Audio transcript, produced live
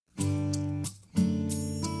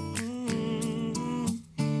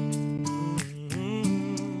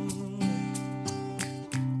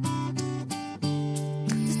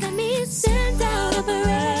send out a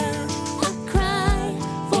prayer, a cry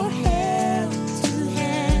for help to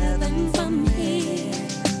heaven from here.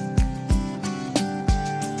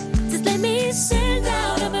 Just let me send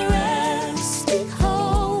out a prayer, speak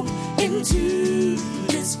hope into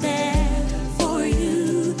despair for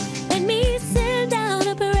you. Let me send out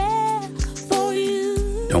a prayer for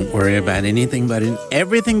you. Don't worry about anything but in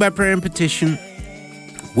everything by prayer and petition.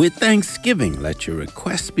 With thanksgiving, let your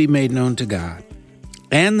requests be made known to God.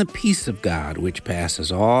 And the peace of God, which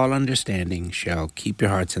passes all understanding, shall keep your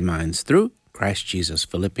hearts and minds through Christ Jesus.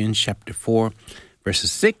 Philippians chapter 4,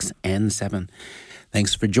 verses 6 and 7.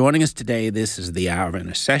 Thanks for joining us today. This is the Hour of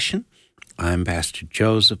Intercession. I'm Pastor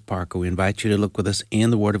Joseph Parker. We invite you to look with us in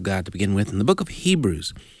the Word of God to begin with in the book of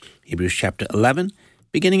Hebrews. Hebrews chapter 11,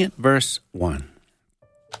 beginning at verse 1.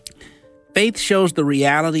 Faith shows the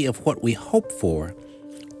reality of what we hope for.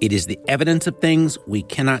 It is the evidence of things we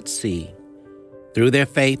cannot see. Through their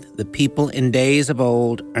faith, the people in days of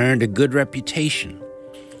old earned a good reputation.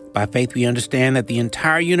 By faith, we understand that the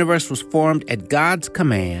entire universe was formed at God's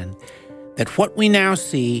command, that what we now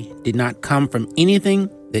see did not come from anything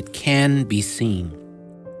that can be seen.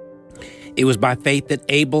 It was by faith that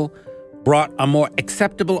Abel brought a more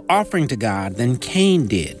acceptable offering to God than Cain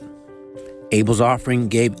did. Abel's offering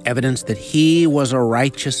gave evidence that he was a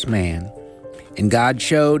righteous man, and God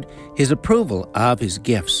showed his approval of his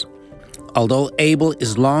gifts. Although Abel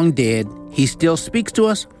is long dead, he still speaks to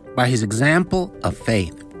us by his example of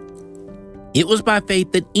faith. It was by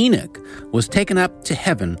faith that Enoch was taken up to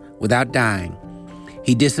heaven without dying.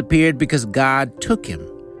 He disappeared because God took him.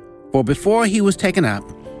 For before he was taken up,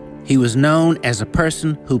 he was known as a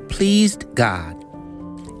person who pleased God.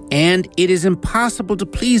 And it is impossible to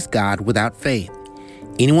please God without faith.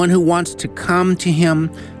 Anyone who wants to come to him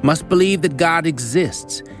must believe that God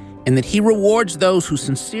exists and that he rewards those who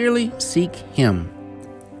sincerely seek him.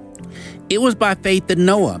 It was by faith that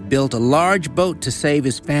Noah built a large boat to save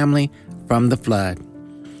his family from the flood.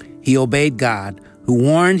 He obeyed God, who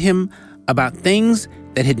warned him about things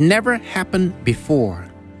that had never happened before.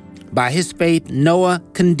 By his faith, Noah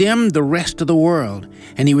condemned the rest of the world,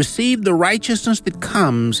 and he received the righteousness that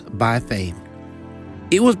comes by faith.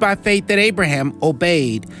 It was by faith that Abraham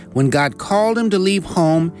obeyed when God called him to leave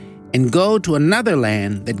home and go to another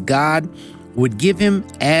land that God would give him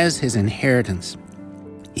as his inheritance.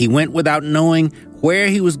 He went without knowing where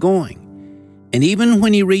he was going. And even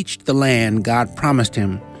when he reached the land God promised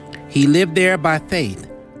him, he lived there by faith,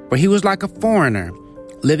 for he was like a foreigner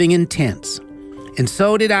living in tents. And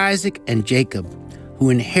so did Isaac and Jacob, who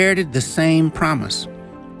inherited the same promise.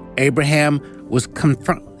 Abraham was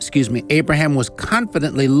confidently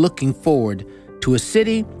looking forward to a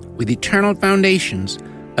city with eternal foundations,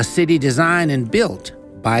 a city designed and built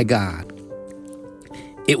by God.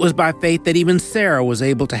 It was by faith that even Sarah was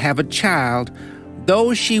able to have a child,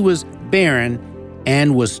 though she was barren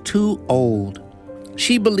and was too old.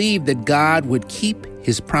 She believed that God would keep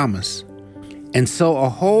his promise. And so a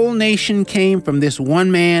whole nation came from this one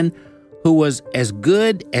man who was as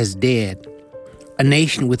good as dead. A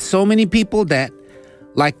nation with so many people that,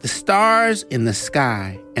 like the stars in the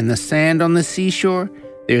sky and the sand on the seashore,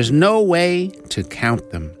 there's no way to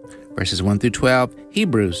count them. Verses 1 through 12,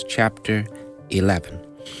 Hebrews chapter 11.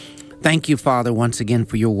 Thank you, Father, once again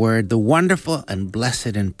for your word, the wonderful and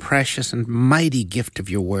blessed and precious and mighty gift of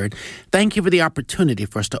your word. Thank you for the opportunity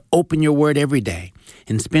for us to open your word every day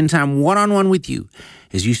and spend time one-on-one with you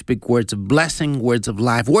as you speak words of blessing, words of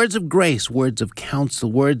life, words of grace, words of counsel,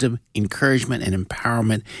 words of encouragement and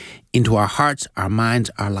empowerment into our hearts, our minds,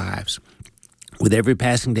 our lives. With every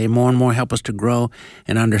passing day, more and more help us to grow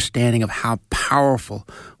in understanding of how powerful,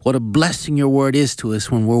 what a blessing your word is to us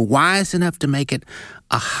when we're wise enough to make it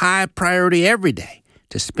a high priority every day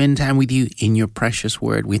to spend time with you in your precious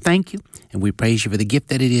word. We thank you and we praise you for the gift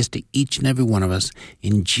that it is to each and every one of us.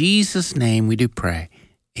 In Jesus' name we do pray.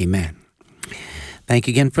 Amen. Thank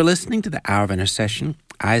you again for listening to the Hour of Intercession.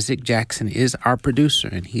 Isaac Jackson is our producer,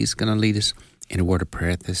 and he's going to lead us in a word of prayer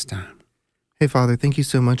at this time. Hey, Father, thank you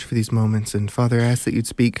so much for these moments. And Father, I ask that you'd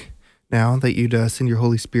speak now, that you'd send your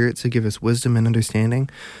Holy Spirit to give us wisdom and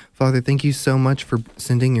understanding. Father, thank you so much for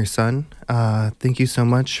sending your Son. Thank you so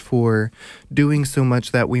much for doing so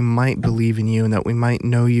much that we might believe in you and that we might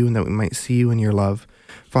know you and that we might see you in your love.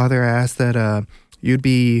 Father, I ask that you'd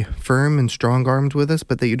be firm and strong-armed with us,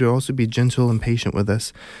 but that you'd also be gentle and patient with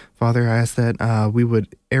us. Father, I ask that we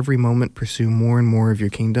would every moment pursue more and more of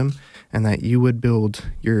your kingdom, and that you would build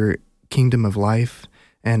your kingdom of life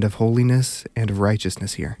and of holiness and of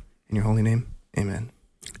righteousness here. In your holy name, amen.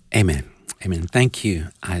 Amen. Amen. Thank you,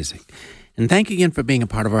 Isaac. And thank you again for being a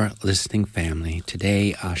part of our listening family.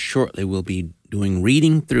 Today, shortly, we'll be doing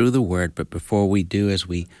reading through the Word. But before we do, as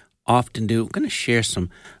we often do, we're going to share some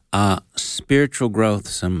spiritual growth,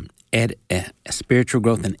 spiritual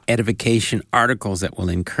growth and edification articles that will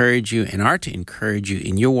encourage you and are to encourage you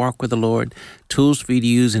in your walk with the Lord, tools for you to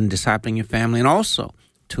use in discipling your family, and also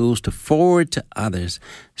tools to forward to others,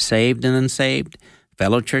 saved and unsaved,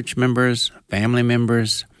 fellow church members, family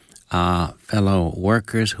members, fellow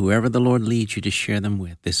workers, whoever the Lord leads you to share them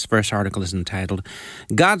with. This first article is entitled,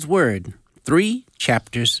 God's Word, 3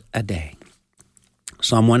 Chapters a Day.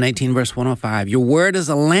 Psalm 119, verse 105, Your word is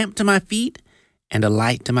a lamp to my feet and a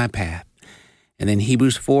light to my path. And then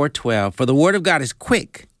Hebrews 4:12, For the word of God is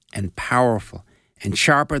quick and powerful and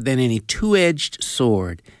sharper than any two-edged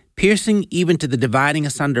sword, piercing even to the dividing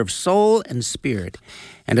asunder of soul and spirit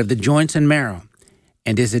and of the joints and marrow,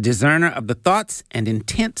 and is a discerner of the thoughts and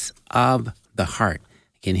intents of the heart.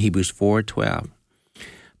 Again, Hebrews 4:12.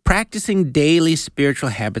 Practicing daily spiritual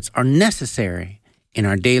habits are necessary in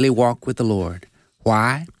our daily walk with the Lord.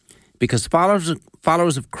 Why? Because followers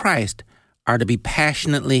of Christ are to be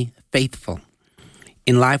passionately faithful.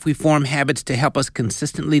 In life, we form habits to help us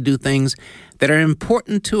consistently do things that are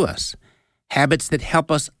important to us, habits that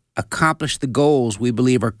help us accomplish the goals we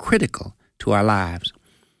believe are critical to our lives.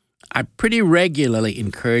 I pretty regularly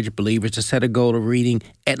encourage believers to set a goal of reading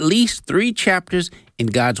at least 3 chapters in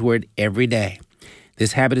God's Word every day.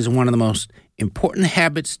 This habit is one of the most important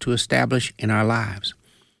habits to establish in our lives.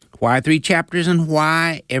 Why 3 chapters and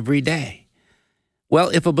why every day? Well,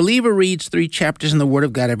 if a believer reads 3 chapters in the Word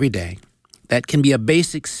of God every day, that can be a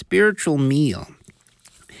basic spiritual meal.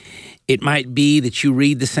 It might be that you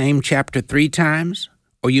read the same chapter 3 times,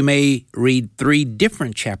 or you may read 3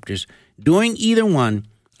 different chapters. Doing either one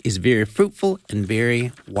is very fruitful and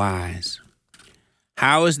very wise.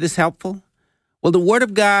 How is this helpful? Well, the Word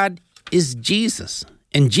of God is Jesus,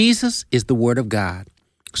 and Jesus is the Word of God.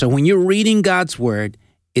 So when you're reading God's Word,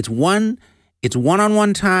 it's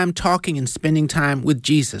one-on-one time talking and spending time with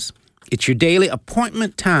Jesus. It's your daily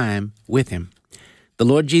appointment time with Him. The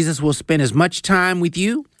Lord Jesus will spend as much time with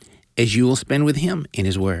you as you will spend with Him in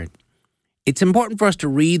His Word. It's important for us to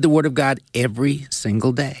read the Word of God every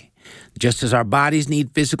single day. Just as our bodies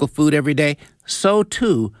need physical food every day, so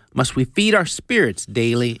too must we feed our spirits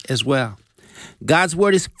daily as well. God's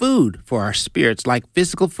Word is food for our spirits, like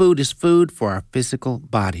physical food is food for our physical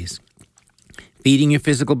bodies. Feeding your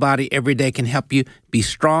physical body every day can help you be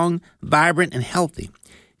strong, vibrant, and healthy.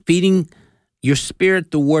 Feeding your spirit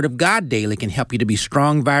the Word of God daily can help you to be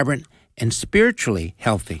strong, vibrant, and spiritually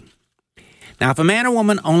healthy. Now, if a man or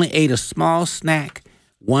woman only ate a small snack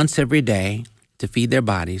once every day to feed their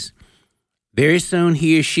bodies, very soon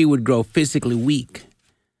he or she would grow physically weak.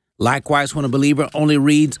 Likewise, when a believer only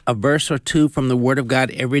reads a verse or 2 from the Word of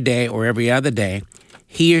God every day or every other day,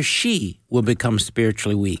 he or she will become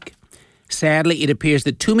spiritually weak. Sadly, it appears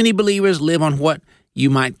that too many believers live on what you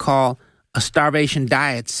might call a starvation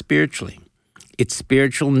diet spiritually. It's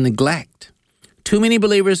spiritual neglect. Too many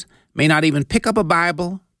believers may not even pick up a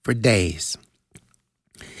Bible for days.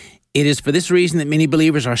 It is for this reason that many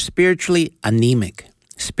believers are spiritually anemic,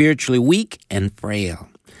 spiritually weak, and frail.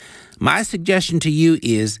 My suggestion to you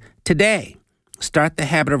is today, start the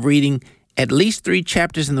habit of reading at least 3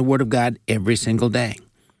 chapters in the Word of God every single day.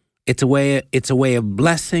 It's a way of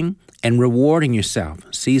blessing and rewarding yourself.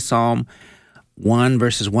 See Psalm 1,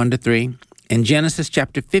 verses 1-3, and Genesis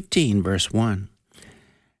chapter 15, verse 1.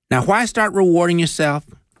 Now, why start rewarding yourself?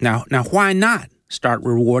 Now, why not start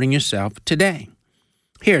rewarding yourself today?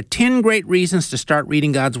 Here are 10 great reasons to start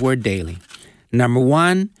reading God's Word daily. Number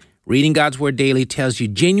 1, reading God's Word daily tells you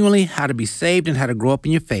genuinely how to be saved and how to grow up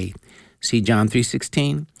in your faith. See John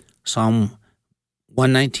 3:16, Psalm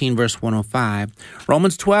 119, verse 105,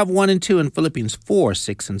 Romans 12, 1 and 2, and Philippians 4,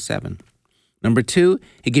 6 and 7. Number 2,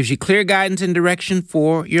 it gives you clear guidance and direction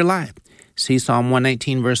for your life. See Psalm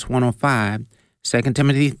 119, verse 105, 2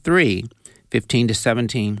 Timothy 3,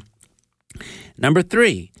 15-17. Number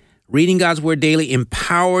 3, reading God's Word daily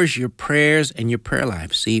empowers your prayers and your prayer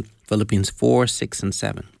life. See Philippians 4, 6 and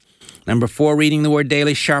 7. Number 4, reading the Word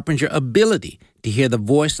daily sharpens your ability to hear the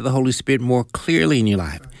voice of the Holy Spirit more clearly in your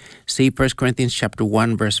life. See 1 Corinthians chapter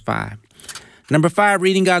 1, verse 5. Number 5,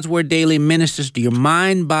 reading God's Word daily ministers to your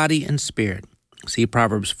mind, body, and spirit. See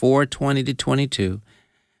Proverbs 4, 20-22.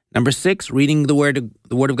 Number 6, reading the Word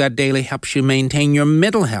of God daily helps you maintain your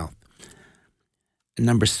mental health. And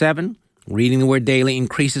number 7, reading the Word daily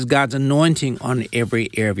increases God's anointing on every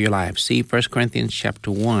area of your life. See 1 Corinthians chapter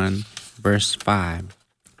 1, verse 5.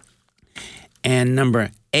 And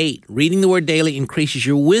number 8, reading the Word daily increases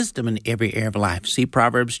your wisdom in every area of life. See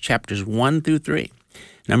Proverbs chapters 1-3.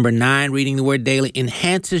 Number 9, reading the Word daily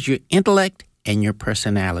enhances your intellect and your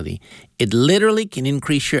personality. It literally can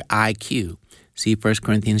increase your IQ. See 1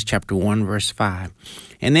 Corinthians chapter 1, verse 5.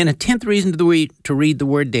 And then a 10th reason to read the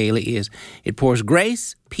Word daily is it pours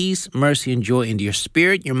grace, peace, mercy, and joy into your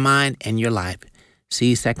spirit, your mind, and your life.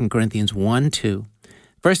 See 2 Corinthians 1, 2.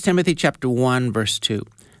 1 Timothy chapter 1, verse 2.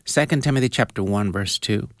 2 Timothy chapter 1, verse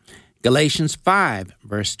 2. Galatians 5,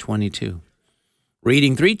 verse 22.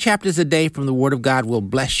 Reading 3 chapters a day from the Word of God will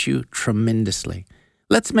bless you tremendously.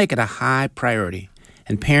 Let's make it a high priority.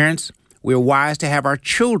 And parents, we're wise to have our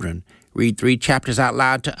children read 3 chapters out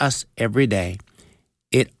loud to us every day.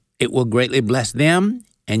 It will greatly bless them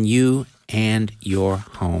and you and your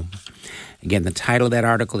home. Again, the title of that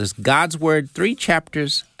article is God's Word, 3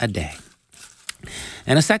 chapters a day.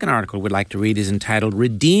 And a second article we'd like to read is entitled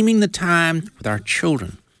Redeeming the Time with Our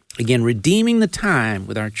Children. Again, redeeming the time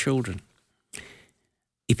with our children.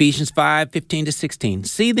 Ephesians 5, 15 to 16.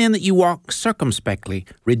 See then that you walk circumspectly,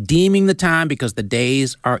 redeeming the time because the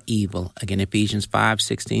days are evil. Again, Ephesians 5,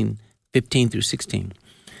 15 through 16.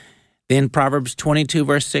 Then Proverbs 22,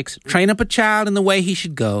 verse 6. Train up a child in the way he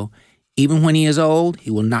should go. Even when he is old,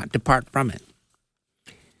 he will not depart from it.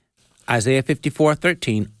 Isaiah 54,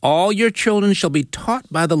 13. All your children shall be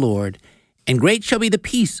taught by the Lord, and great shall be the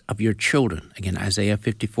peace of your children. Again, Isaiah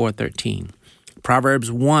 54, 13.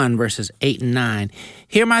 Proverbs 1, verses 8 and 9.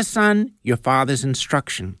 Hear, my son, your father's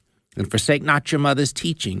instruction, and forsake not your mother's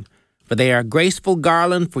teaching, for they are a graceful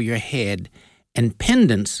garland for your head and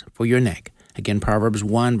pendants for your neck. Again, Proverbs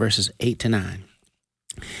 1, verses 8 to 9.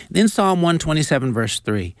 Then Psalm 127, verse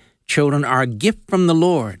 3. Children are a gift from the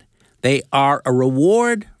Lord. They are a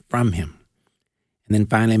reward from him. And then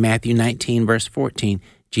finally, Matthew 19, verse 14.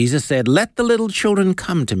 Jesus said, let the little children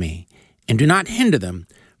come to me, and do not hinder them,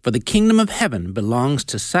 for the kingdom of heaven belongs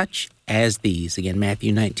to such as these. Again,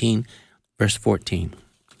 Matthew 19, verse 14.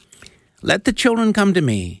 Let the children come to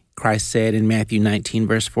me, Christ said in Matthew 19,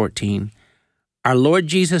 verse 14. Our Lord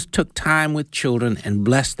Jesus took time with children and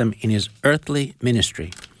blessed them in his earthly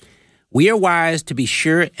ministry. We are wise to be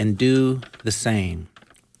sure and do the same.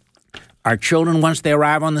 Our children, once they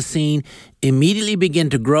arrive on the scene, immediately begin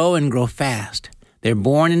to grow and grow fast. They're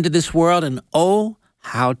born into this world, and oh,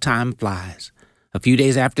 how time flies. A few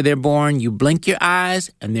days after they're born, you blink your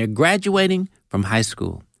eyes, and they're graduating from high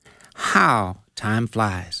school. How time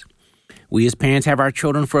flies. We as parents have our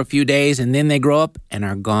children for a few days, and then they grow up and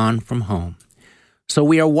are gone from home. So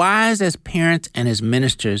we are wise as parents and as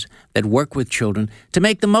ministers that work with children to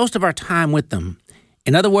make the most of our time with them.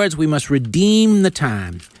 In other words, we must redeem the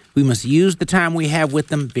time. We must use the time we have with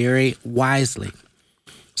them very wisely.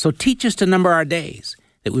 So teach us to number our days,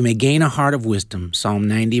 that we may gain a heart of wisdom. Psalm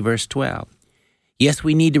 90, verse 12. Yes,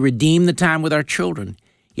 we need to redeem the time with our children.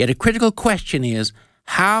 Yet a critical question is,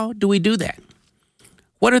 how do we do that?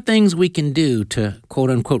 What are things we can do to,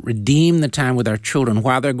 quote-unquote, redeem the time with our children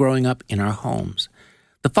while they're growing up in our homes?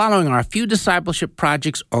 The following are a few discipleship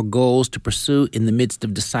projects or goals to pursue in the midst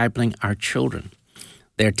of discipling our children.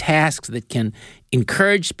 They're tasks that can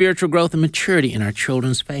encourage spiritual growth and maturity in our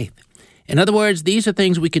children's faith. In other words, these are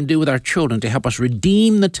things we can do with our children to help us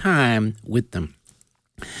redeem the time with them.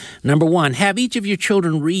 Number 1, have each of your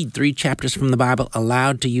children read 3 chapters from the Bible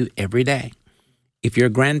aloud to you every day. If you're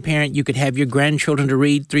a grandparent, you could have your grandchildren to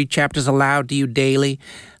read 3 chapters aloud to you daily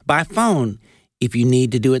by phone if you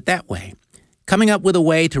need to do it that way. Coming up with a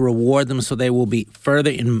way to reward them so they will be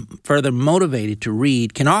further motivated to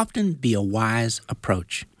read can often be a wise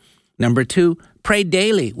approach. Number 2, pray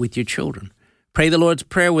daily with your children. Pray the Lord's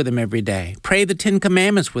Prayer with them every day. Pray the 10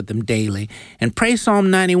 Commandments with them daily. And pray Psalm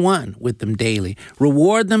 91 with them daily.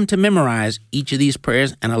 Reward them to memorize each of these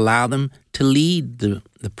prayers and allow them to lead the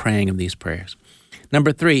praying of these prayers.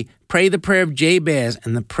 Number 3, pray the prayer of Jabez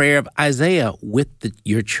and the prayer of Isaiah with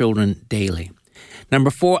your children daily. Number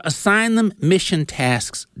 4, assign them mission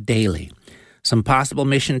tasks daily. Some possible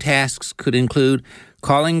mission tasks could include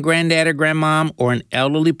calling granddad or grandmom or an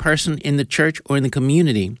elderly person in the church or in the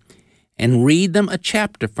community and read them a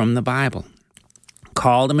chapter from the Bible.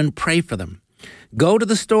 Call them and pray for them. Go to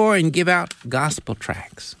the store and give out gospel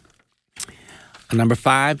tracts. Number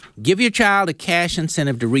 5, give your child a cash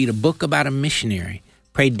incentive to read a book about a missionary.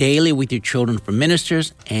 Pray daily with your children for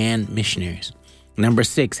ministers and missionaries. Number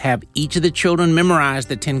 6, have each of the children memorize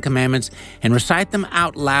the 10 Commandments and recite them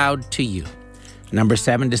out loud to you. Number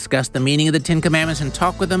 7, discuss the meaning of the 10 Commandments and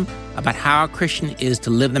talk with them about how a Christian is to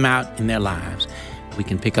live them out in their lives. We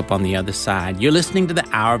can pick up on the other side. You're listening to the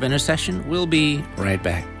Hour of Intercession. We'll be right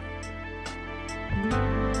back.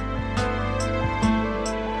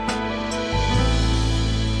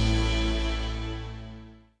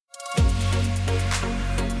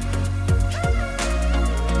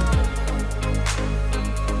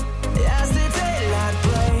 As the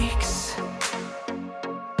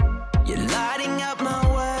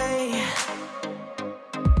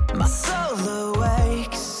My soul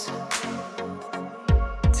awakes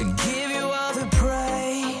to give you all the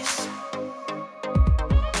praise.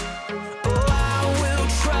 Oh, I will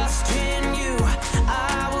trust in you.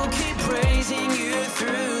 I will keep praising you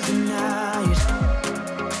through the night.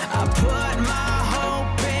 I put my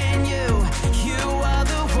hope in you. You are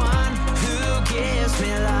the one who gives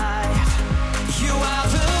me life. You are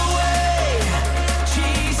the way,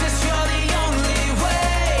 Jesus, you're the only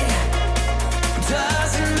way.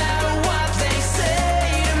 Doesn't matter what they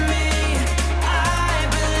say to me, I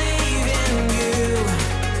believe in you.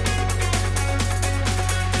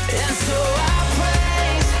 And so I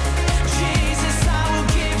praise, Jesus, I will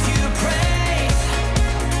give you praise.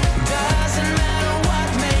 Doesn't matter what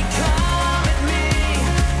may come at me,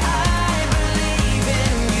 I believe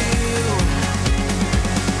in you.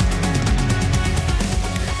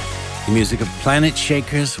 The music of Planet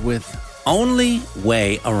Shakers with Only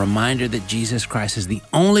Way, a reminder that Jesus Christ is the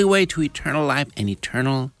only way to eternal life and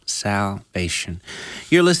eternal salvation.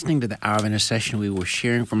 You're listening to the Hour of Intercession. We were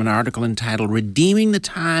sharing from an article entitled Redeeming the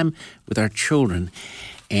Time with Our Children.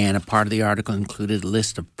 And a part of the article included a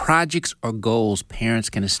list of projects or goals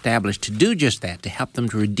parents can establish to do just that, to help them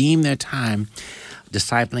to redeem their time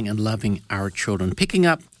discipling and loving our children. Picking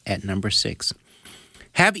up at number 6.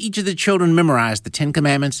 Have each of the children memorize the 10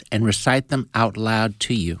 Commandments and recite them out loud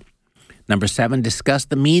to you. Number 7, discuss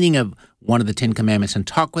the meaning of one of the 10 Commandments and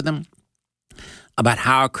talk with them about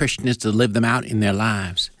how a Christian is to live them out in their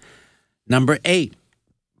lives. Number 8,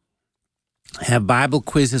 have Bible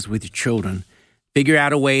quizzes with your children. Figure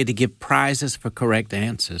out a way to give prizes for correct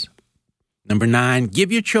answers. Number 9,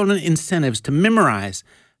 give your children incentives to memorize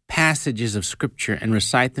passages of Scripture and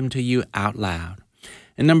recite them to you out loud.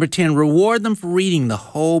 And number 10, reward them for reading the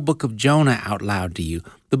whole book of Jonah out loud to you,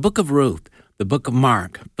 the book of Ruth, the book of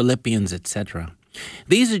Mark, Philippians, etc.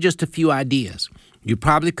 These are just a few ideas. You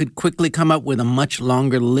probably could quickly come up with a much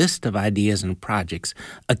longer list of ideas and projects.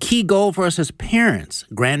 A key goal for us as parents,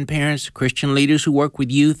 grandparents, Christian leaders who work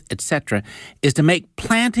with youth, etc., is to make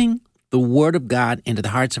planting the Word of God into the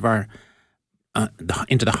hearts of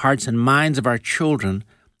into the hearts and minds of our children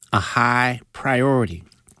a high priority.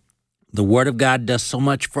 The Word of God does so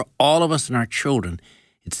much for all of us and our children.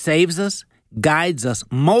 It saves us, guides us,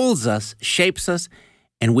 molds us, shapes us,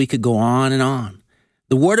 and we could go on and on.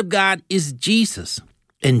 The Word of God is Jesus,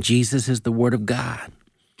 and Jesus is the Word of God.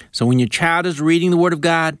 So when your child is reading the Word of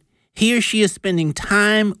God, he or she is spending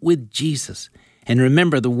time with Jesus. And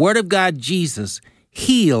remember, the Word of God, Jesus,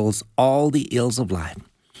 heals all the ills of life.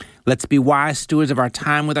 Let's be wise stewards of our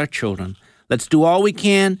time with our children. Let's do all we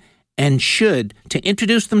can and should to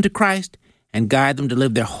introduce them to Christ and guide them to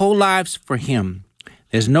live their whole lives for Him.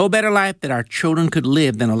 There's no better life that our children could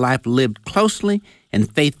live than a life lived closely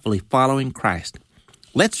and faithfully following Christ.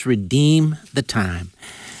 Let's redeem the time.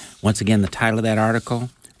 Once again, the title of that article,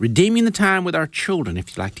 Redeeming the Time with Our Children.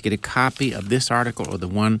 If you'd like to get a copy of this article or the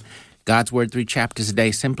one, God's Word 3 Chapters a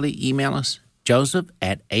Day, simply email us,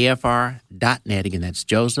 joseph@afr.net. Again, that's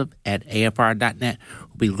joseph@afr.net.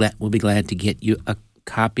 We'll be glad to get you a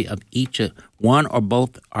copy of each one or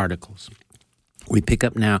both articles. We pick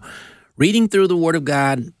up now, reading through the Word of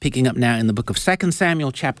God, picking up now in the book of 2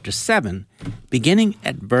 Samuel chapter 7, beginning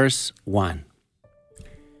at verse 1.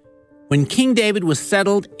 When King David was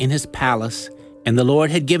settled in his palace, and the Lord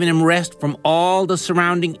had given him rest from all the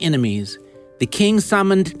surrounding enemies, the king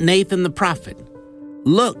summoned Nathan the prophet.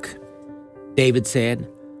 "Look," David said,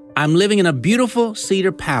 "I'm living in a beautiful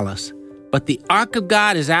cedar palace, but the ark of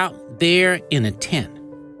God is out there in a tent."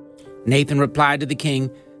 Nathan replied to the king,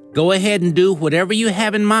 "Go ahead and do whatever you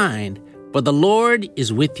have in mind, for the Lord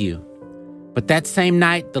is with you." But that same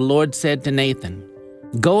night the Lord said to Nathan,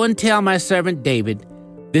 "Go and tell my servant David,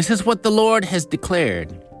 this is what the Lord has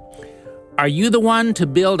declared. Are you the one to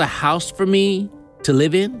build a house for me to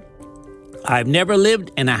live in? I've never lived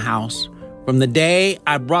in a house from the day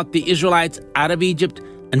I brought the Israelites out of Egypt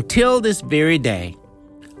until this very day.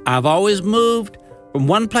 I've always moved from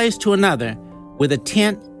one place to another with a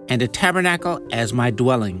tent and a tabernacle as my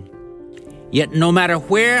dwelling. Yet no matter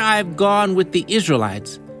where I've gone with the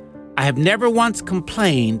Israelites, I have never once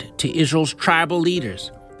complained to Israel's tribal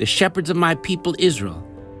leaders, the shepherds of my people Israel.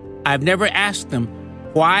 I've never asked them,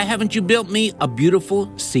 'Why haven't you built me a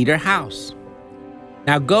beautiful cedar house?'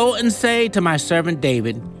 Now go and say to my servant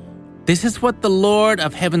David, this is what the Lord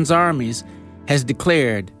of heaven's armies has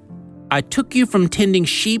declared. I took you from tending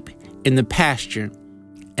sheep in the pasture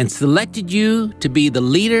and selected you to be the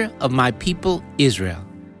leader of my people Israel.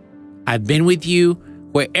 I've been with you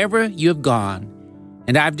wherever you have gone,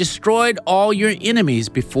 and I've destroyed all your enemies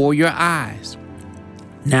before your eyes.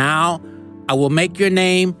 Now I will make your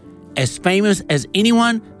name as famous as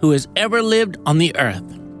anyone who has ever lived on the earth.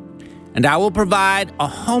 And I will provide a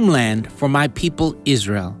homeland for my people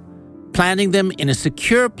Israel, planting them in a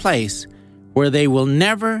secure place where they will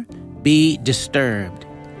never be disturbed.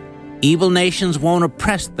 Evil nations won't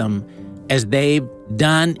oppress them as they've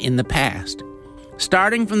done in the past,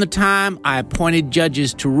 starting from the time I appointed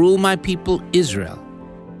judges to rule my people Israel.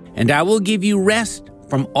 And I will give you rest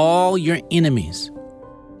from all your enemies.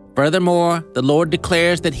 Furthermore, the Lord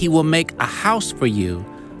declares that he will make a house for you,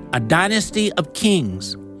 a dynasty of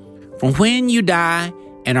kings. From when you die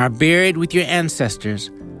and are buried with your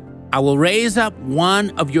ancestors, I will raise up one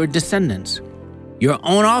of your descendants, your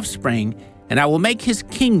own offspring, and I will make his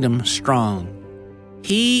kingdom strong.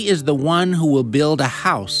 He is the one who will build a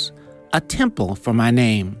house, a temple for my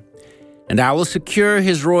name, and I will secure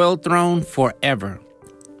his royal throne forever.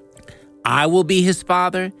 I will be his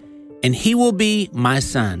father, and he will be my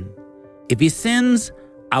son. If he sins,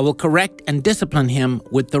 I will correct and discipline him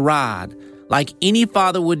with the rod, like any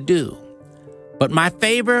father would do. But my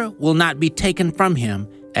favor will not be taken from him,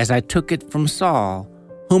 as I took it from Saul,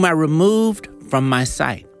 whom I removed from my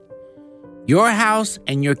sight. Your house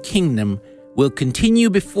and your kingdom will continue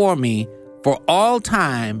before me for all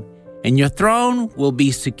time, and your throne will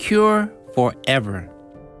be secure forever.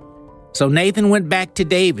 So Nathan went back to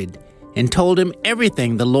David and told him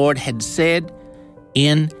everything the Lord had said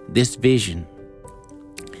in this vision.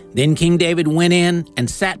 Then King David went in and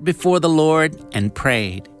sat before the Lord and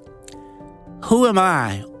prayed. Who am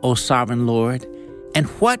I, O sovereign Lord, and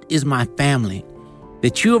what is my family,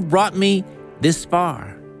 that you have brought me this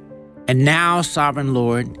far? And now, sovereign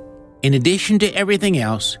Lord, in addition to everything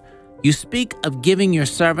else, you speak of giving your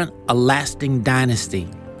servant a lasting dynasty.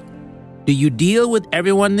 Do you deal with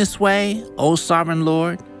everyone this way, O sovereign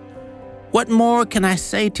Lord? What more can I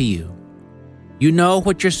say to you? You know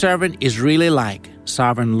what your servant is really like,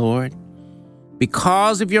 sovereign Lord.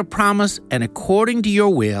 Because of your promise and according to your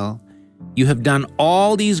will, you have done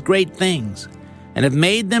all these great things and have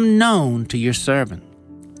made them known to your servant.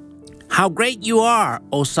 How great you are,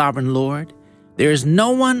 O sovereign Lord! There is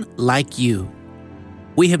no one like you.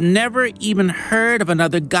 We have never even heard of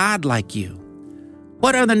another God like you.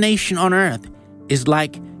 What other nation on earth is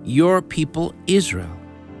like your people Israel?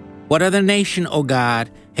 What other nation, O God,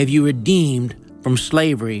 have you redeemed from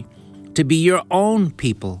slavery to be your own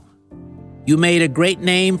people? You made a great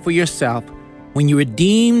name for yourself when you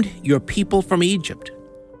redeemed your people from Egypt.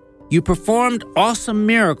 You performed awesome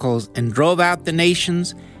miracles and drove out the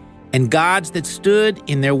nations and gods that stood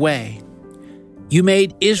in their way. You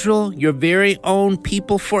made Israel your very own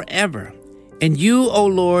people forever, and you, O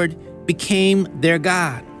Lord, became their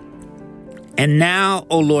God. And now,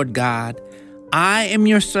 O Lord God, I am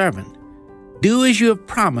your servant. Do as you have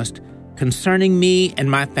promised concerning me and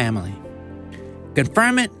my family.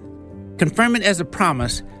 Confirm it as a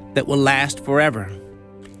promise that will last forever.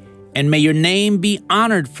 And may your name be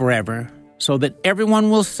honored forever, so that everyone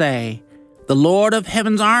will say, the Lord of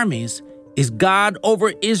heaven's armies is God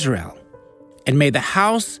over Israel. And may the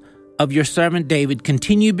house of your servant David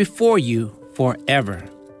continue before you forever.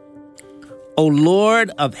 O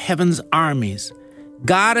Lord of heaven's armies,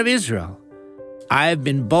 God of Israel, I have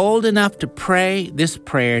been bold enough to pray this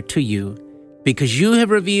prayer to you, because you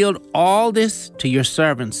have revealed all this to your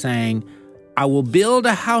servant, saying, I will build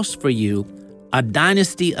a house for you, a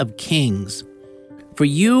dynasty of kings. For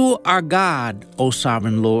you are God, O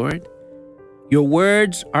sovereign Lord. Your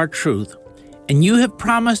words are truth, and you have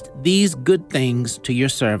promised these good things to your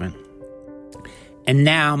servant. And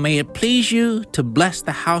now may it please you to bless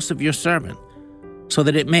the house of your servant, so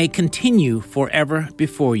that it may continue forever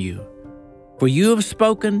before you. For you have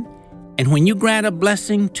spoken, and when you grant a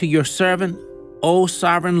blessing to your servant, O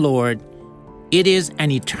sovereign Lord, it is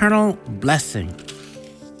an eternal blessing.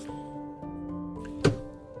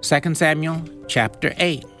 2 Samuel chapter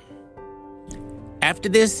 8. After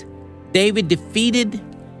this, David defeated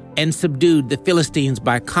and subdued the Philistines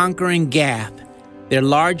by conquering Gath, their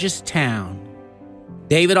largest town.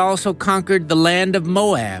 David also conquered the land of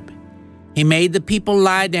Moab. He made the people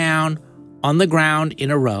lie down on the ground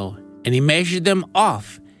in a row, and he measured them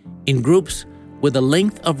off in groups with a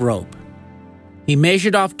length of rope. He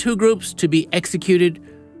measured off 2 groups to be executed,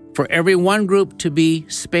 for every one group to be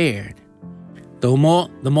spared. The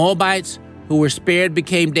Moabites who were spared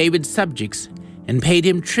became David's subjects and paid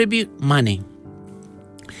him tribute money.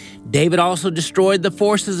 David also destroyed the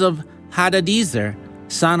forces of Hadadezer,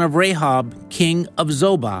 son of Rehob, king of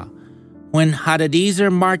Zobah, when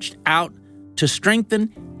Hadadezer marched out to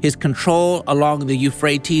strengthen his control along the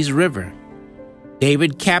Euphrates River.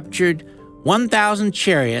 David captured 1,000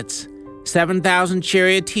 chariots, 7,000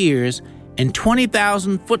 charioteers, and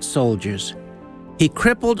 20,000 foot soldiers. He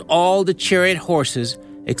crippled all the chariot horses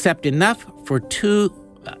except enough for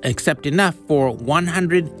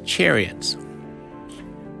 100 chariots.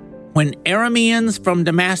 When Arameans from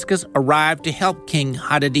Damascus arrived to help King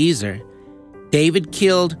Hadadezer, David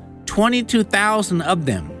killed 22,000 of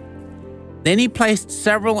them. Then he placed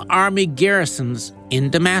several army garrisons in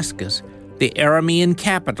Damascus, the Aramean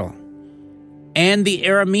capital. And the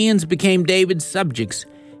Arameans became David's subjects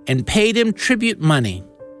and paid him tribute money.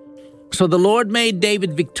 So the Lord made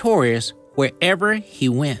David victorious wherever he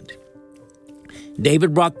went.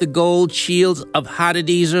 David brought the gold shields of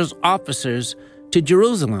Hadadezer's officers to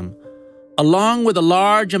Jerusalem, along with a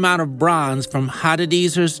large amount of bronze from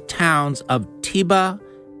Hadadezer's towns of Tebah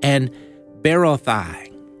and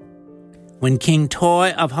Berothai. When King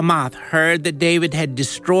Toi of Hamath heard that David had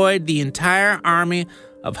destroyed the entire army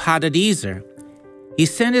of Hadadezer, he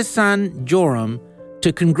sent his son Joram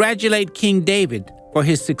to congratulate King David for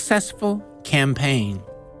his successful campaign.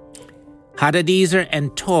 Hadadezer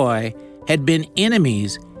and Toi had been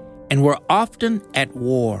enemies and were often at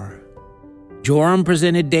war. Joram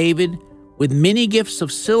presented David with many gifts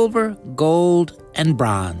of silver, gold, and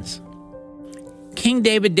bronze. King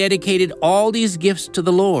David dedicated all these gifts to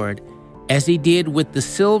the Lord, as he did with the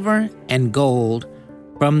silver and gold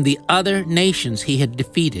from the other nations he had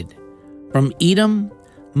defeated, from Edom,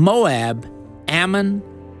 Moab, Ammon,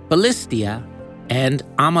 Philistia, and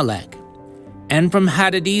Amalek, and from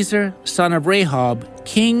Hadadezer, son of Rehob,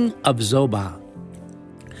 king of Zobah.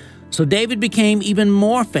 So David became even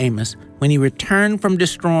more famous when he returned from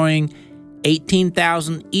destroying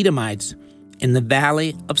 18,000 Edomites in the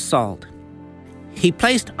Valley of Salt. He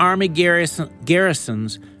placed army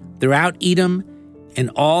garrisons throughout Edom, and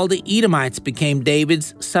all the Edomites became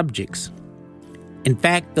David's subjects. In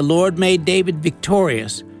fact, the Lord made David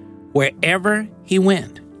victorious wherever he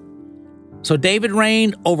went. So David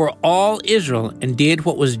reigned over all Israel and did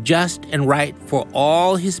what was just and right for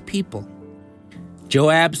all his people.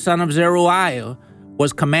 Joab, son of Zeruiah,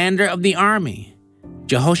 was commander of the army.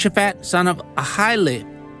 Jehoshaphat, son of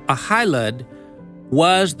Ahilud,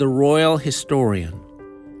 was the royal historian.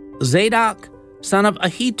 Zadok, son of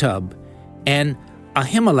Ahitub, and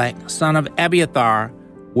Ahimelech, son of Abiathar,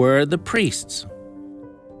 were the priests.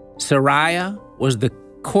 Sariah was the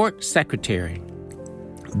court secretary.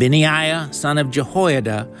 Benaiah, son of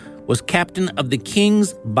Jehoiada, was captain of the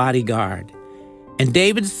king's bodyguard, and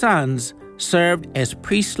David's sons served as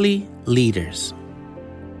priestly leaders.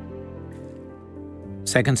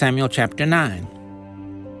 2 Samuel chapter 9.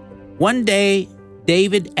 One day,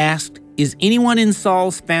 David asked, "Is anyone in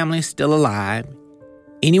Saul's family still alive?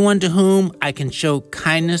 Anyone to whom I can show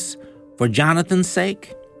kindness for Jonathan's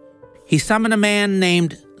sake?" He summoned a man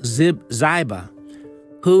named Ziba,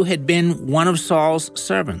 who had been one of Saul's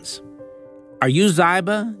servants. "Are you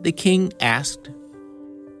Ziba?" the king asked.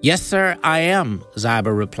 "Yes, sir, I am,"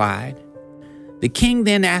 Ziba replied. The king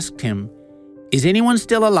then asked him, "Is anyone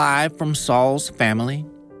still alive from Saul's family?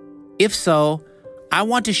 If so, I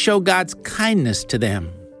want to show God's kindness to them."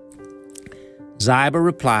 Ziba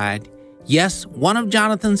replied, "Yes, one of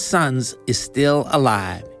Jonathan's sons is still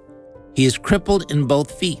alive. He is crippled in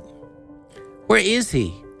both feet." "Where is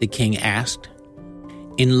he?" the king asked.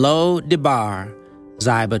 "In Lo Debar,"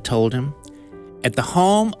 Ziba told him, "at the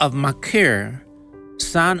home of Machir,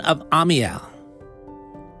 son of Amiel."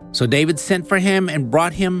 So David sent for him and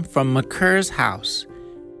brought him from Machir's house.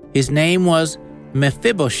 His name was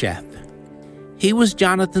Mephibosheth. He was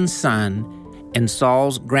Jonathan's son and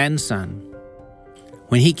Saul's grandson.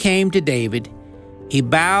 When he came to David, he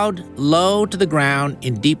bowed low to the ground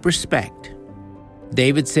in deep respect.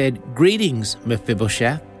 David said, "Greetings,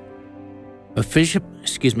 Mephibosheth."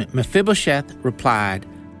 Mephibosheth replied,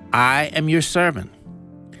 "I am your servant."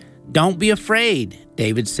 "Don't be afraid,"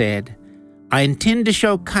 David said. "I intend to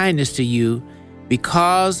show kindness to you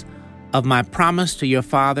because of my promise to your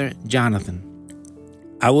father Jonathan.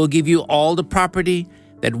 I will give you all the property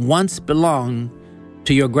that once belonged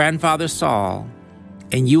to your grandfather Saul,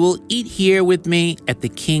 and you will eat here with me at the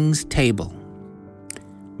king's table."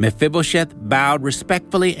 Mephibosheth bowed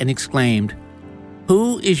respectfully and exclaimed,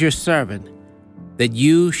 "Who is your servant that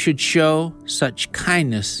you should show such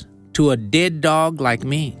kindness to a dead dog like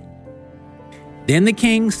me?" Then the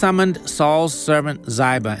king summoned Saul's servant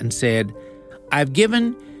Ziba and said, "I've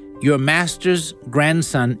given your master's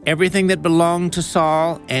grandson everything that belonged to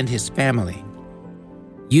Saul and his family.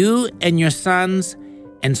 You and your sons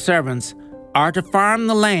and servants are to farm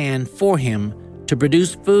the land for him to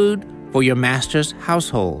produce food for your master's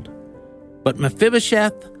household. But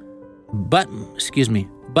Mephibosheth,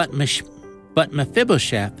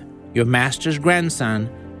 your master's grandson,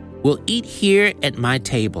 will eat here at my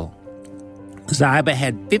table." Ziba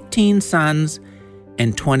had 15 sons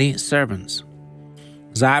and 20 servants.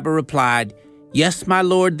 Ziba replied, "Yes, my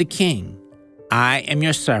lord the king, I am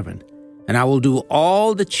your servant, and I will do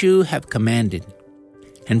all that you have commanded."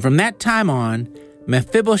 And from that time on,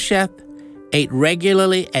 Mephibosheth ate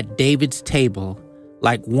regularly at David's table,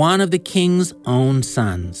 like one of the king's own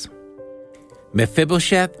sons.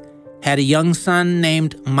 Mephibosheth had a young son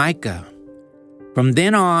named Micah. From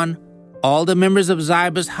then on, all the members of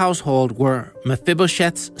Ziba's household were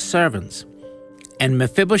Mephibosheth's servants. And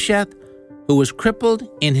Mephibosheth, who was crippled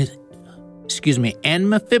in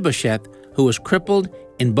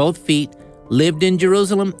both feet, lived in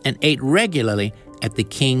Jerusalem and ate regularly at the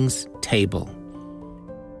king's table.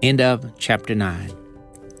 End of chapter 9.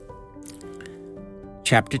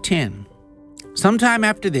 Chapter 10. Sometime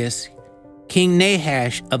after this, King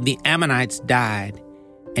Nahash of the Ammonites died,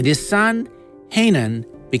 and his son Hanun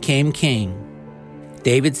became king.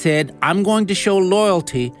 David said, "I'm going to show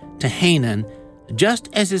loyalty to Hanun, just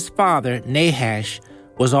as his father Nahash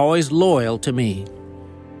was always loyal to me."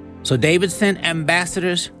 So David sent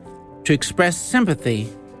ambassadors to express sympathy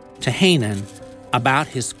to Hanun about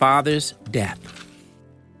his father's death.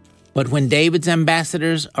 But when David's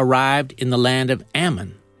ambassadors arrived in the land of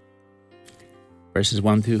Ammon, verses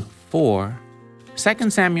 1 through 4, 2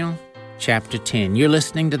 Samuel chapter 10. You're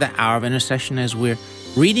listening to the Hour of Intercession as we're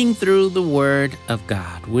reading through the Word of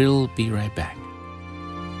God. We'll be right back.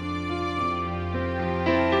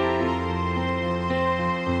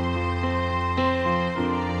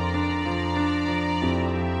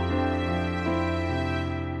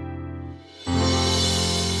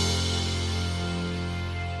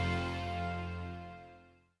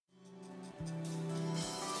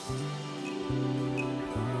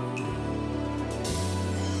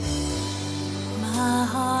 My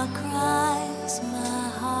heart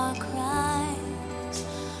cries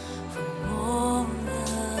for more of you.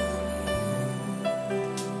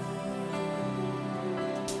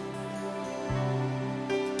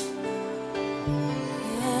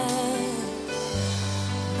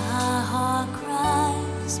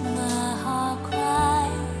 Yes, my heart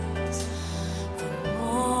cries for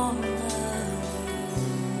more of you.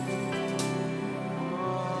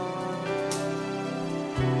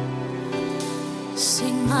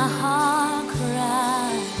 Sing my heart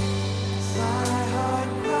cries. My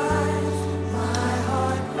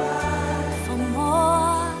heart cries for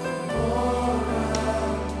more.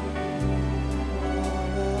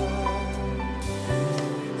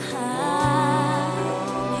 I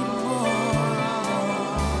need more.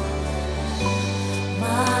 My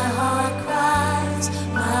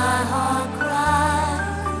heart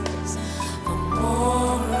cries for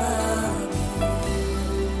more of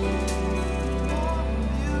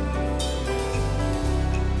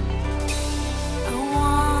I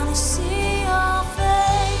wanna see your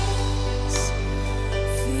face,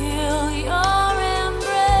 feel your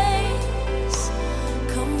embrace,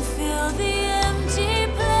 come fill the empty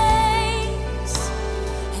place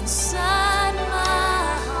inside my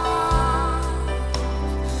heart.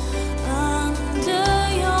 Under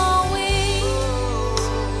your wings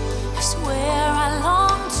is where I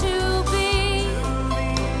long to be,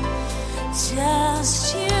 just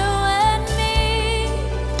you and me.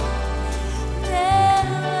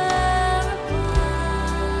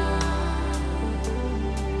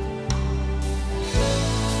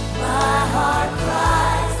 My heart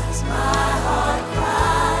cries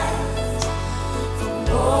for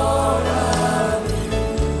more of you.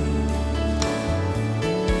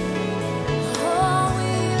 Oh,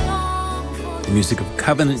 we long for The music of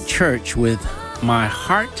Covenant Church with My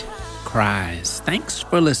Heart Cries. Thanks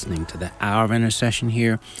for listening to the Hour of Intercession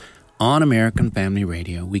here on American Family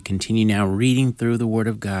Radio. We continue now reading through the Word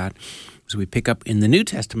of God as we pick up in the New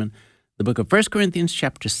Testament, the book of 1 Corinthians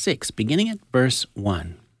chapter 6, beginning at verse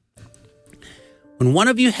 1. When one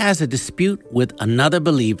of you has a dispute with another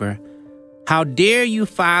believer, how dare you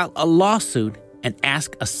file a lawsuit and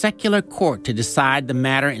ask a secular court to decide the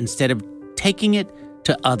matter instead of taking it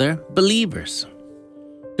to other believers?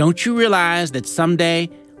 Don't you realize that someday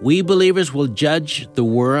we believers will judge the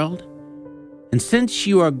world? And since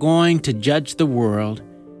you are going to judge the world,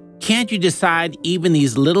 can't you decide even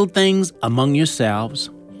these little things among yourselves?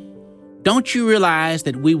 Don't you realize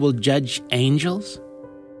that we will judge angels?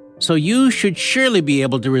 So you should surely be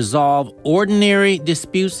able to resolve ordinary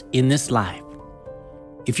disputes in this life.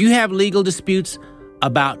 If you have legal disputes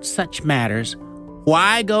about such matters,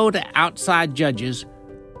 why go to outside judges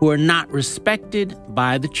who are not respected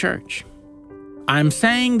by the church? I'm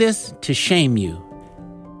saying this to shame you.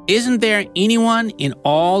 Isn't there anyone in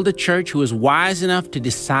all the church who is wise enough to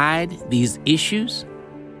decide these issues?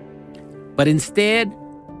 But instead,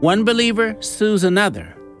 one believer sues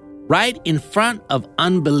another right in front of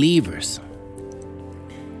unbelievers.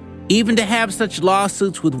 Even to have such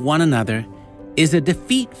lawsuits with one another is a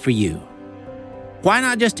defeat for you. Why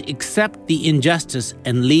not just accept the injustice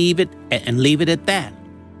and leave it at that?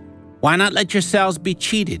 Why not let yourselves be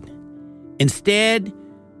cheated? Instead,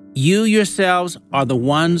 you yourselves are the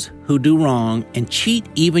ones who do wrong and cheat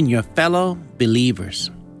even your fellow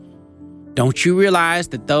believers. Don't you realize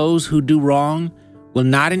that those who do wrong will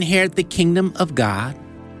not inherit the kingdom of God?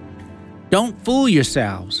 Don't fool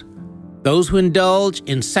yourselves. Those who indulge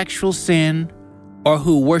in sexual sin, or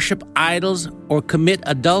who worship idols, or commit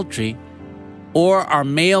adultery, or are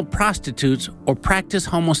male prostitutes, or practice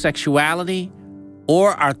homosexuality,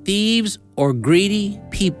 or are thieves, or greedy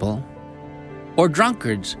people, or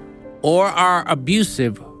drunkards, or are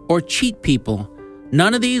abusive, or cheat people,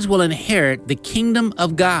 none of these will inherit the kingdom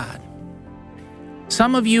of God.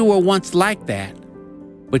 Some of you were once like that,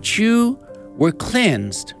 but you were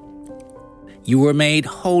cleansed. You were made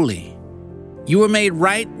holy. You were made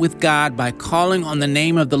right with God by calling on the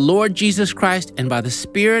name of the Lord Jesus Christ and by the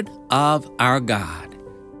Spirit of our God.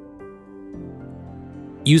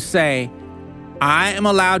 You say, I am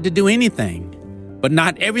allowed to do anything, but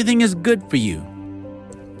not everything is good for you.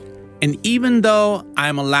 And even though I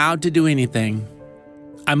am allowed to do anything,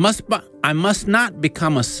 I must not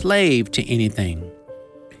become a slave to anything.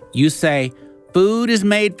 You say, food is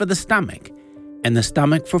made for the stomach, and the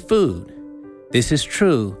stomach for food. This is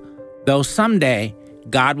true, though someday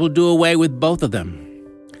God will do away with both of them.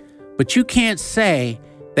 But you can't say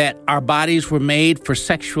that our bodies were made for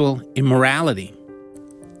sexual immorality.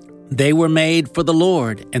 They were made for the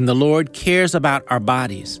Lord, and the Lord cares about our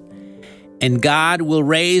bodies. And God will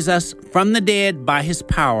raise us from the dead by His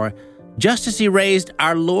power, just as He raised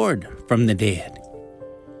our Lord from the dead.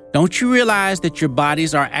 Don't you realize that your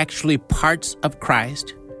bodies are actually parts of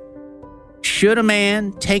Christ? Should a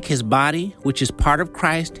man take his body, which is part of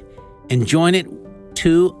Christ, and join it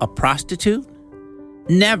to a prostitute?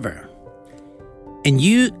 Never.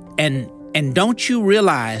 And don't you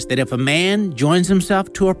realize that if a man joins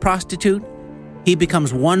himself to a prostitute, he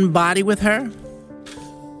becomes one body with her?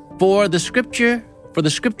 For the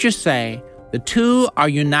scriptures say, the two are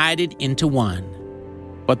united into one.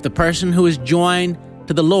 But the person who is joined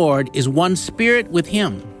to the Lord is one spirit with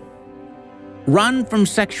Him. Run from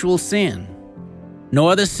sexual sin. No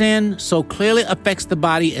other sin so clearly affects the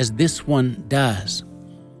body as this one does.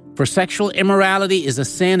 For sexual immorality is a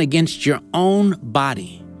sin against your own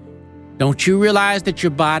body. Don't you realize that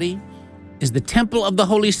your body is the temple of the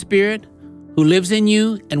Holy Spirit who lives in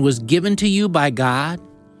you and was given to you by God?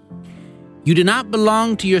 You do not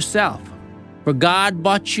belong to yourself, for God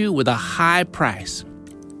bought you with a high price.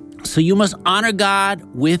 So you must honor God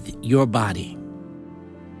with your body.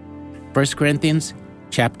 1 Corinthians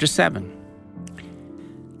chapter 7.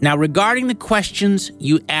 Now, regarding the questions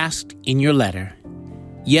you asked in your letter,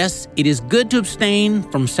 yes, it is good to abstain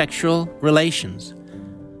from sexual relations.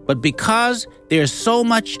 But because there is so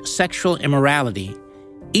much sexual immorality,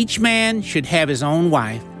 each man should have his own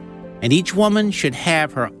wife, and each woman should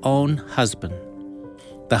have her own husband.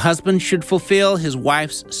 The husband should fulfill his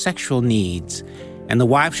wife's sexual needs, and the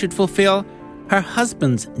wife should fulfill her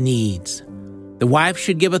husband's needs. The wife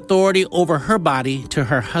should give authority over her body to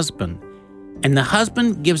her husband, and the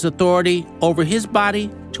husband gives authority over his body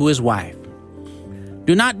to his wife.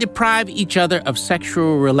 Do not deprive each other of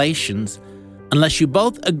sexual relations unless you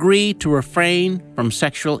both agree to refrain from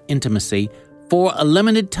sexual intimacy for a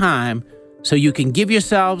limited time so you can give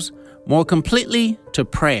yourselves more completely to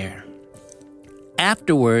prayer.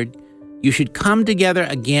 Afterward, you should come together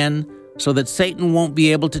again so that Satan won't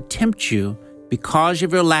be able to tempt you because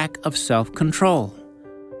of your lack of self-control.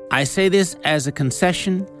 I say this as a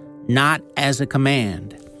concession, not as a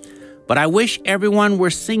command. But I wish everyone were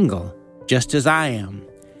single, just as I am.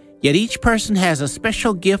 Yet each person has a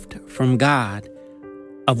special gift from God,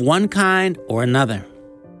 of one kind or another.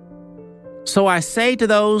 So I say to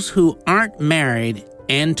those who aren't married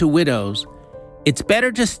and to widows, it's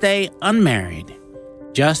better to stay unmarried,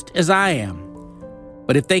 just as I am.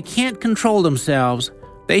 But if they can't control themselves,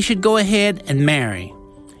 they should go ahead and marry.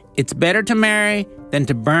 It's better to marry than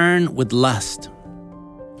to burn with lust.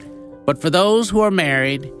 But for those who are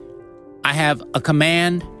married, I have a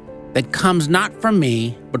command that comes not from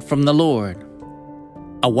me, but from the Lord.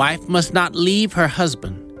 A wife must not leave her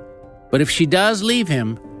husband, but if she does leave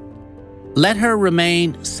him, let her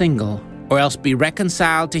remain single, or else be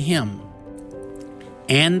reconciled to him.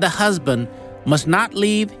 And the husband must not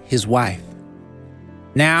leave his wife.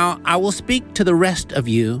 Now I will speak to the rest of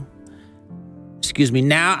you.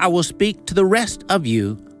 Now I will speak to the rest of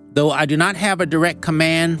you, though I do not have a direct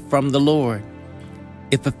command from the Lord.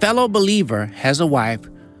 If a fellow believer has a wife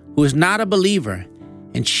who is not a believer,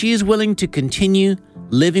 and she is willing to continue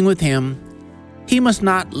living with him, he must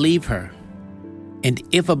not leave her. And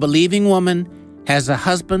if a believing woman has a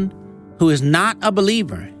husband who is not a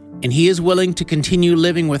believer, and he is willing to continue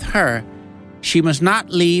living with her, she must not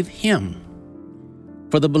leave him.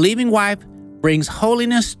 For the believing wife brings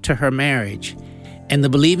holiness to her marriage, and the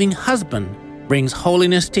believing husband brings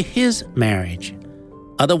holiness to his marriage.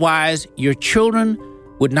 Otherwise, your children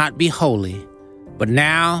would not be holy, but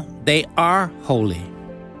now they are holy.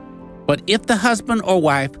 But if the husband or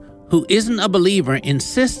wife who isn't a believer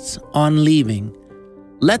insists on leaving,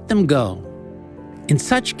 let them go. In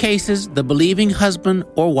such cases, the believing husband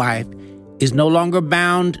or wife is no longer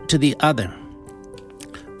bound to the other.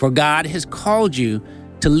 For God has called you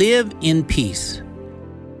to live in peace.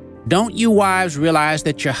 Don't you wives realize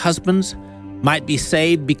that your husbands might be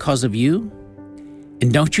saved because of you?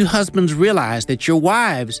 And don't you husbands realize that your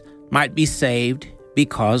wives might be saved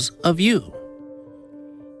because of you?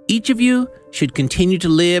 Each of you should continue to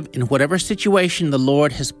live in whatever situation the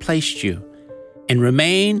Lord has placed you, and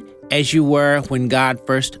remain as you were when God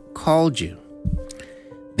first called you.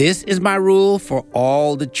 This is my rule for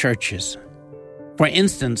all the churches. For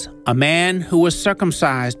instance, a man who was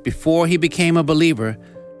circumcised before he became a believer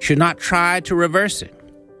should not try to reverse it.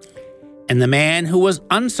 And the man who was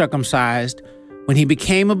uncircumcised when he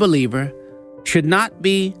became a believer should not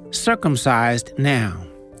be circumcised now.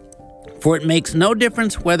 For it makes no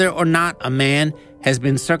difference whether or not a man has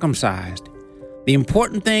been circumcised. The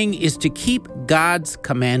important thing is to keep God's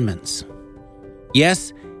commandments.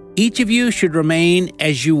 Yes, each of you should remain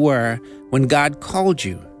as you were when God called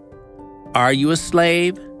you. Are you a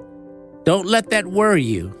slave? Don't let that worry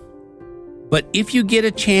you. But if you get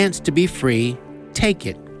a chance to be free, take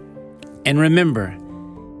it. And remember,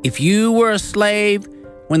 if you were a slave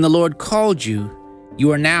when the Lord called you,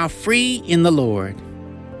 you are now free in the Lord.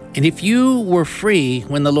 And if you were free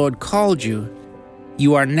when the Lord called you,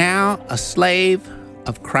 you are now a slave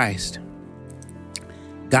of Christ.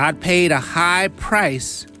 God paid a high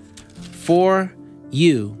price for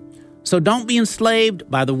you, so don't be enslaved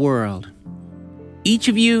by the world. Each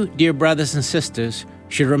of you, dear brothers and sisters,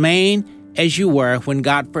 should remain as you were when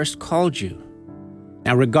God first called you.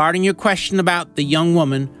 Now, regarding your question about the young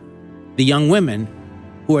women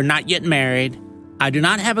who are not yet married, I do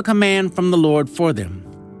not have a command from the Lord for them.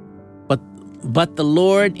 But the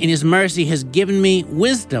Lord, in His mercy, has given me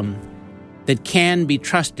wisdom that can be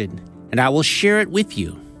trusted, and I will share it with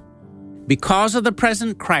you. Because of the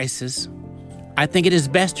present crisis, I think it is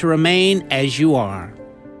best to remain as you are.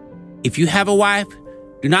 If you have a wife,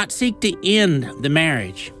 do not seek to end the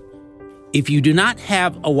marriage. If you do not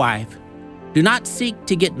have a wife, do not seek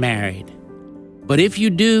to get married. But if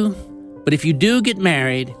you do get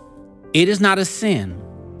married, it is not a sin.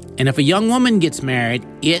 And if a young woman gets married,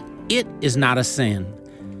 it is not a sin.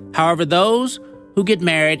 However, those who get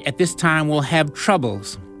married at this time will have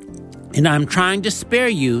troubles, and I'm trying to spare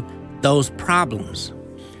you those problems.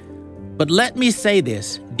 But let me say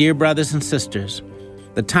this, dear brothers and sisters,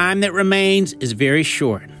 the time that remains is very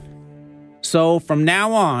short. So from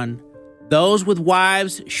now on, those with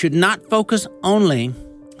wives should not focus only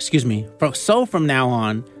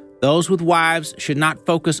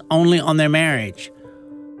on their marriage.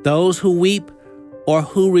 Those who weep or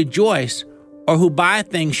who rejoice or who buy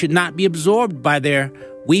things should not be absorbed by their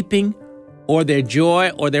weeping or their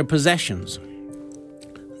joy or their possessions.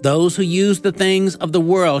 Those who use the things of the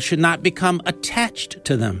world should not become attached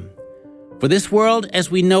to them. For this world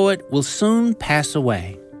as we know it will soon pass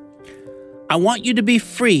away. I want you to be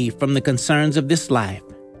free from the concerns of this life.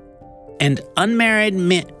 An unmarried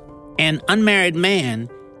man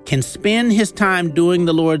can spend his time doing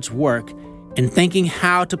the Lord's work and thinking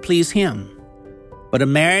how to please Him. But a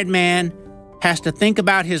married man has to think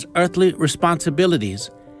about his earthly responsibilities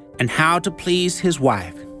and how to please his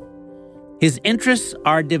wife. His interests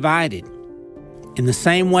are divided. In the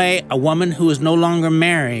same way, a woman who is no longer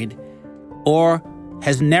married or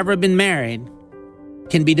has never been married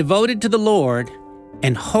can be devoted to the Lord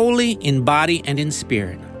and holy in body and in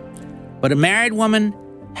spirit. But a married woman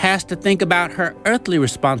has to think about her earthly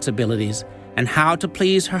responsibilities and how to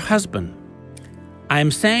please her husband. I am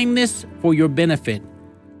saying this for your benefit,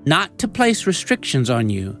 not to place restrictions on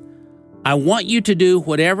you. I want you to do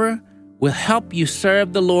whatever will help you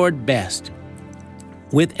serve the Lord best,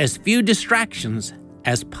 with as few distractions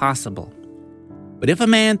as possible. But if a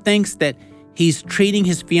man thinks that he's treating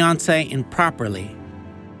his fiancée improperly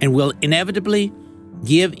and will inevitably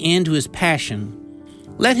give in to his passion,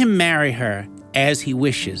 let him marry her as he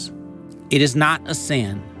wishes. It is not a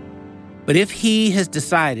sin. But if he has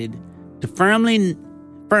decided to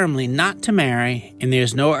firmly not to marry, and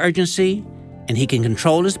there's no urgency, and he can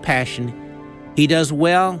control his passion, he does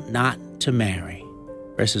well not to marry.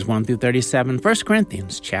 Verses 1 through 37, 1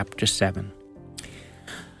 Corinthians chapter 7.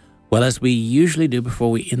 Well, as we usually do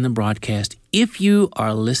before we end the broadcast, if you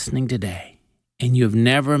are listening today and you have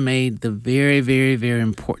never made the very, very, very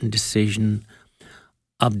important decision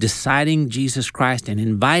of deciding Jesus Christ and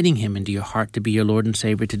inviting him into your heart to be your Lord and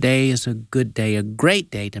Savior, today is a good day, a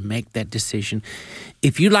great day to make that decision.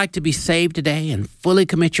 If you'd like to be saved today and fully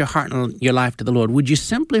commit your heart and your life to the Lord, would you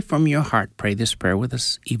simply from your heart pray this prayer with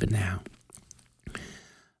us even now?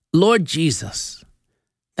 Lord Jesus,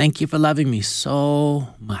 thank you for loving me so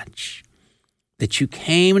much that you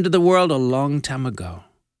came into the world a long time ago.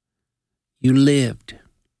 You lived.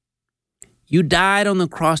 You died on the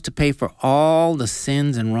cross to pay for all the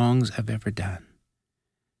sins and wrongs I've ever done.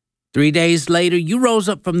 3 days later, you rose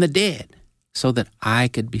up from the dead so that I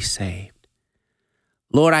could be saved.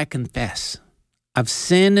 Lord, I confess I've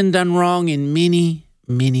sinned and done wrong in many,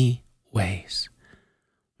 many ways.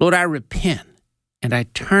 Lord, I repent and I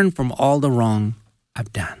turn from all the wrong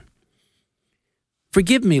I've done.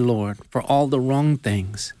 Forgive me, Lord, for all the wrong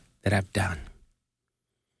things that I've done.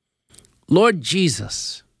 Lord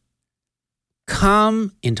Jesus,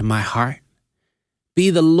 come into my heart. Be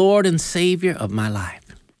the Lord and Savior of my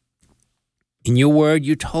life. In your word,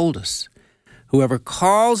 you told us, whoever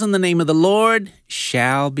calls on the name of the Lord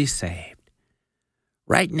shall be saved.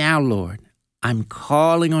 Right now, Lord, I'm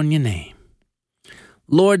calling on your name.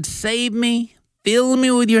 Lord, save me, fill me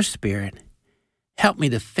with your Spirit. Help me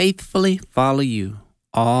to faithfully follow you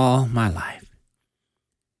all my life.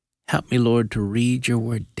 Help me, Lord, to read your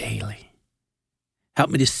word daily. Help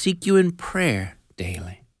me to seek you in prayer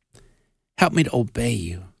daily. Help me to obey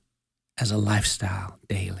you as a lifestyle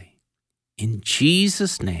daily. In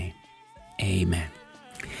Jesus' name, amen.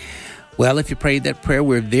 Well, if you prayed that prayer,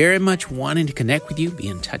 we're very much wanting to connect with you, be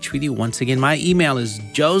in touch with you. Once again, my email is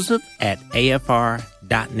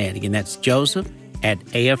joseph@afr.net. Again, that's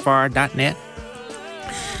joseph@afr.net.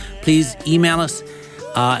 Please email us.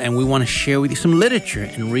 And we want to share with you some literature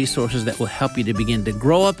and resources that will help you to begin to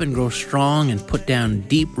grow up and grow strong and put down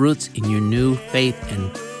deep roots in your new faith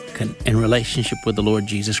and relationship with the Lord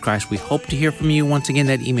Jesus Christ. We hope to hear from you. Once again,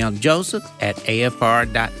 that email,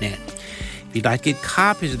 joseph@afr.net. If you'd like to get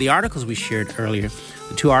copies of the articles we shared earlier,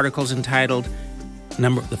 the two articles entitled,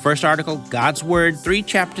 the first article, God's Word, 3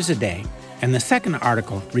 chapters a day, and the second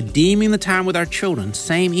article, Redeeming the Time with Our Children,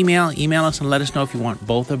 same email. Email us and let us know if you want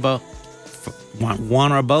one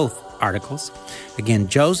or both articles. Again,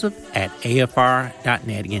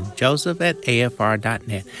 joseph@afr.net. Again,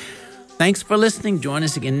 joseph@afr.net. Thanks for listening. Join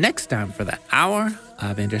us again next time for the Hour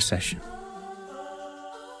of Intercession.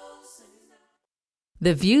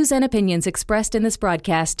 The views and opinions expressed in this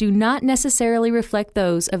broadcast do not necessarily reflect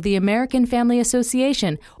those of the American Family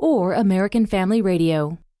Association or American Family Radio.